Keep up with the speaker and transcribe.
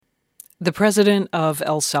The president of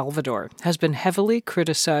El Salvador has been heavily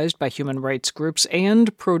criticized by human rights groups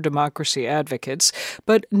and pro-democracy advocates,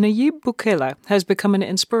 but Nayib Bukele has become an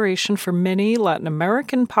inspiration for many Latin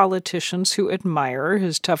American politicians who admire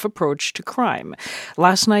his tough approach to crime.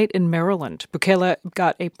 Last night in Maryland, Bukele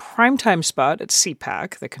got a primetime spot at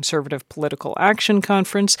CPAC, the Conservative Political Action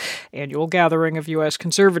Conference, annual gathering of U.S.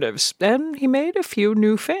 conservatives, and he made a few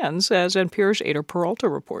new fans, as NPR's Ada Peralta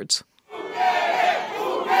reports.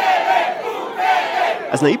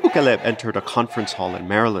 As Nayib Bukele entered a conference hall in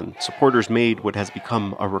Maryland, supporters made what has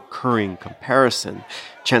become a recurring comparison.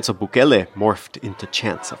 Chants of Bukele morphed into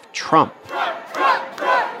chants of Trump. But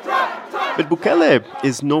Bukele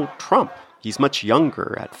is no Trump. He's much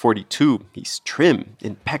younger at 42. He's trim,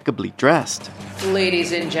 impeccably dressed.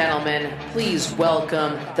 Ladies and gentlemen, please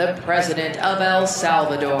welcome the President of El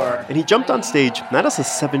Salvador. And he jumped on stage not as a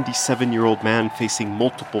 77-year-old man facing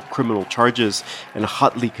multiple criminal charges in a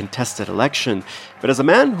hotly contested election, but as a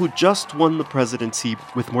man who just won the presidency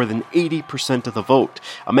with more than 80% of the vote,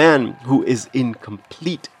 a man who is in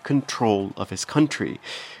complete control of his country.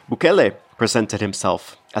 Bukele presented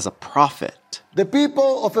himself as a prophet. The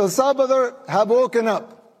people of El Salvador have woken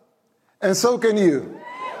up, and so can you.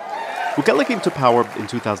 Bukele came to power in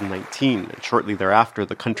 2019, and shortly thereafter,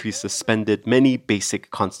 the country suspended many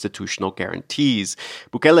basic constitutional guarantees.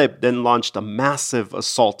 Bukele then launched a massive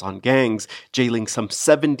assault on gangs, jailing some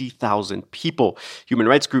 70,000 people. Human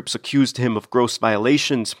rights groups accused him of gross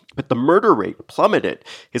violations, but the murder rate plummeted.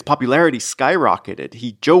 His popularity skyrocketed.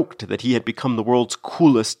 He joked that he had become the world's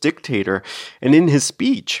coolest dictator, and in his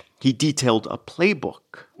speech, he detailed a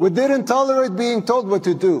playbook. We didn't tolerate being told what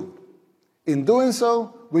to do. In doing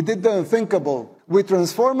so, we did the unthinkable. We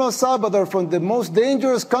transformed El Salvador from the most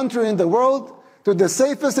dangerous country in the world to the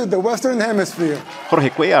safest in the Western Hemisphere. Jorge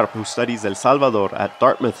Cuellar, who studies El Salvador at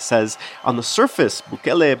Dartmouth, says, on the surface,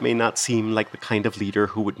 Bukele may not seem like the kind of leader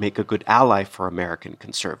who would make a good ally for American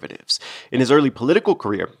conservatives. In his early political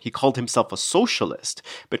career, he called himself a socialist.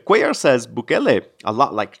 But Cuellar says Bukele, a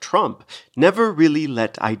lot like Trump, never really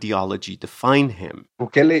let ideology define him.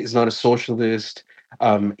 Bukele is not a socialist.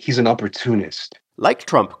 He's an opportunist. Like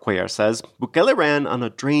Trump, Cuellar says, Bukele ran on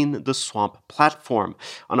a drain-the-swamp platform,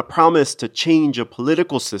 on a promise to change a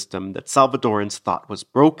political system that Salvadorans thought was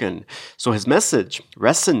broken. So his message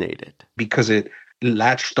resonated. Because it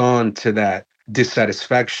latched on to that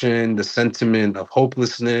dissatisfaction, the sentiment of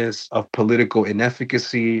hopelessness, of political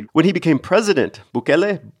inefficacy. When he became president,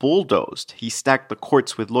 Bukele bulldozed. He stacked the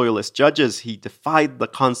courts with loyalist judges. He defied the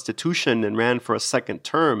Constitution and ran for a second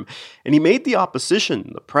term. And he made the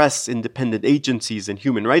opposition, the press, independent agencies, and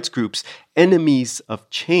human rights groups, enemies of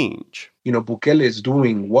change. You know, Bukele is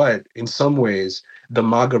doing what, in some ways, the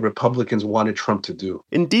MAGA Republicans wanted Trump to do.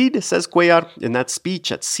 Indeed, says Cuellar, in that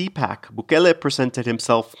speech at CPAC, Bukele presented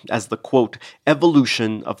himself as the, quote,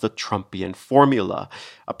 evolution of the Trumpian formula,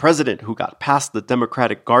 a president who got past the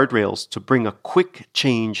democratic guardrails to bring a quick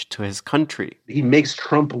change to his country. He makes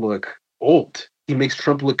Trump look old. He makes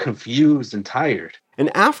Trump look confused and tired. And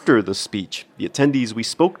after the speech, the attendees we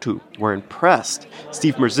spoke to were impressed.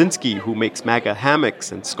 Steve Merzinski, who makes MAGA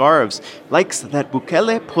hammocks and scarves, likes that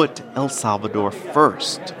Bukele put El Salvador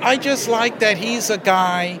first. I just like that he's a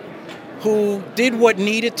guy who did what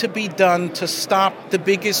needed to be done to stop the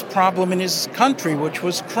biggest problem in his country, which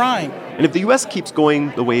was crime. And if the U.S. keeps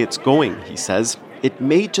going the way it's going, he says, it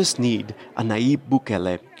may just need a Nayib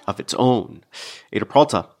Bukele of its own. Ada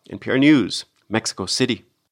Peralta, NPR News, Mexico City.